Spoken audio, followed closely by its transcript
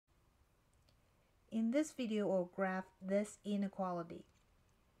In this video, we'll graph this inequality.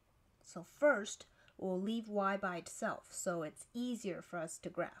 So first, we'll leave y by itself so it's easier for us to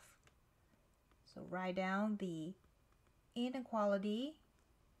graph. So write down the inequality.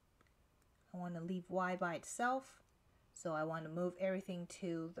 I want to leave y by itself, so I want to move everything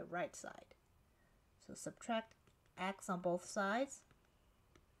to the right side. So subtract x on both sides.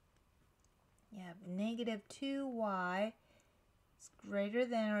 You have negative 2y is greater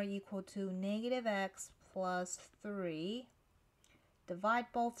than or equal to negative x plus 3. Divide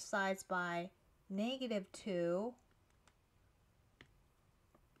both sides by negative 2.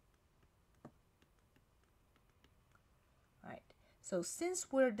 Right. So since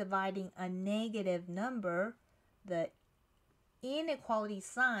we're dividing a negative number, the inequality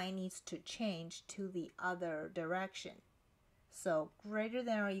sign needs to change to the other direction. So greater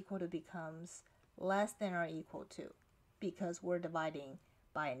than or equal to becomes less than or equal to, because we're dividing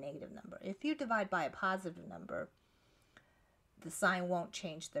by a negative number. If you divide by a positive number, the sign won't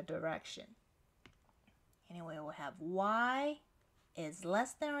change the direction. Anyway, we'll have y is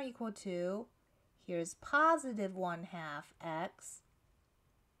less than or equal to, here's positive 1/2 x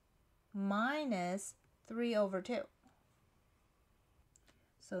minus 3 over 2.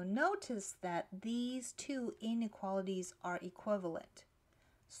 So notice that these two inequalities are equivalent.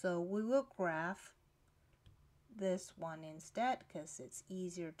 So we will graph this one instead because it's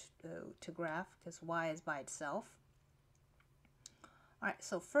easier to graph because y is by itself. Alright,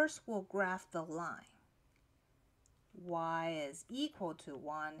 so first we'll graph the line. Y is equal to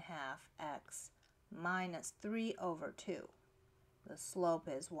 1/2 x minus 3 over 2. The slope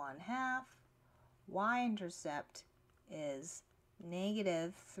is 1/2. Y-intercept is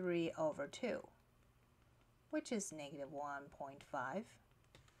negative 3 over 2, which is negative 1.5.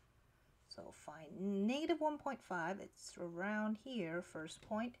 So find negative 1.5, it's around here, first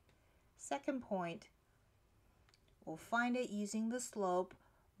point. Second point, we'll find it using the slope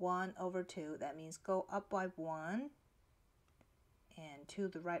 1 over 2. That means go up by 1 and to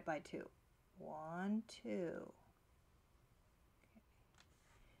the right by 2. 1, 2. Okay.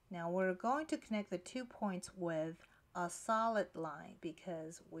 Now we're going to connect the 2 points with a solid line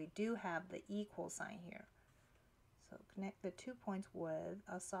because we do have the equal sign here. So connect the 2 points with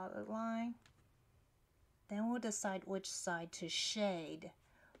a solid line. Then we'll decide which side to shade.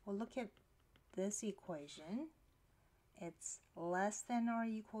 We'll look at this equation. It's less than or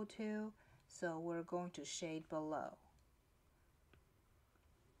equal to, so we're going to shade below.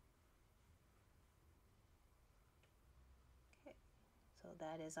 Okay, so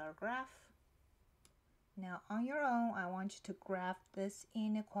that is our graph. Now on your own, I want you to graph this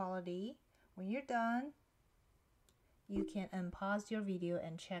inequality. When you're done, you can unpause your video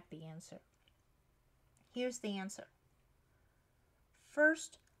and check the answer. Here's the answer.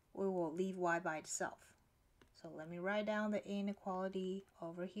 First, we will leave y by itself. So let me write down the inequality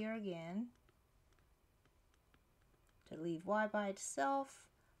over here again. To leave y by itself,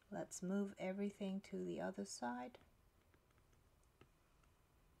 let's move everything to the other side.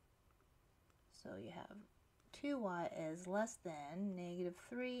 So you have 2y is less than negative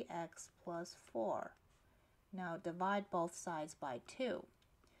 3x plus 4. Now divide both sides by 2.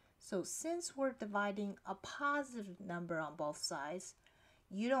 So since we're dividing a positive number on both sides,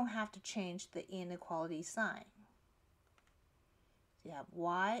 you don't have to change the inequality sign. So you have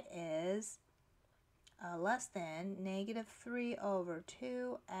y is less than negative 3 over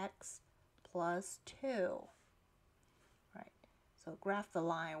 2x plus 2. Right. So graph the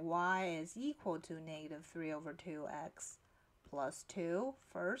line y is equal to negative 3 over 2x plus 2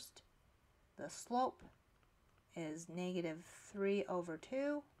 first. The slope is negative 3 over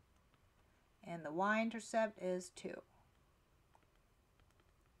 2. And the y-intercept is 2.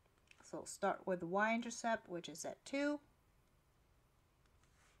 So start with the y-intercept, which is at 2.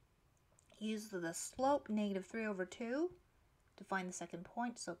 Use the slope, negative 3 over 2, to find the second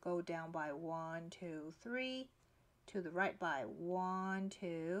point. So go down by 1, 2, 3. To the right by 1,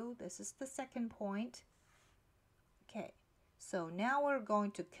 2. This is the second point. Okay, so now we're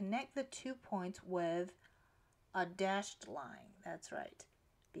going to connect the 2 points with a dashed line. That's right,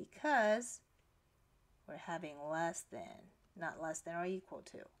 because we're having less than, not less than or equal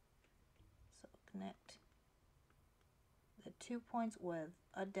to. So connect the 2 points with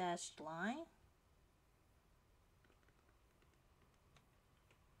a dashed line.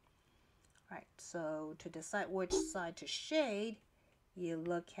 Right, so to decide which side to shade, you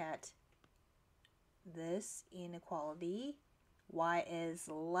look at this inequality. Y is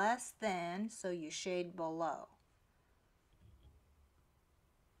less than, so you shade below.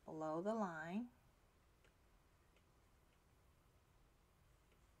 Below the line.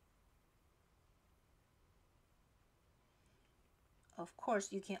 Of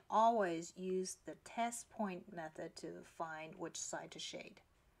course, you can always use the test point method to find which side to shade.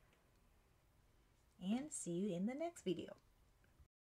 And see you in the next video.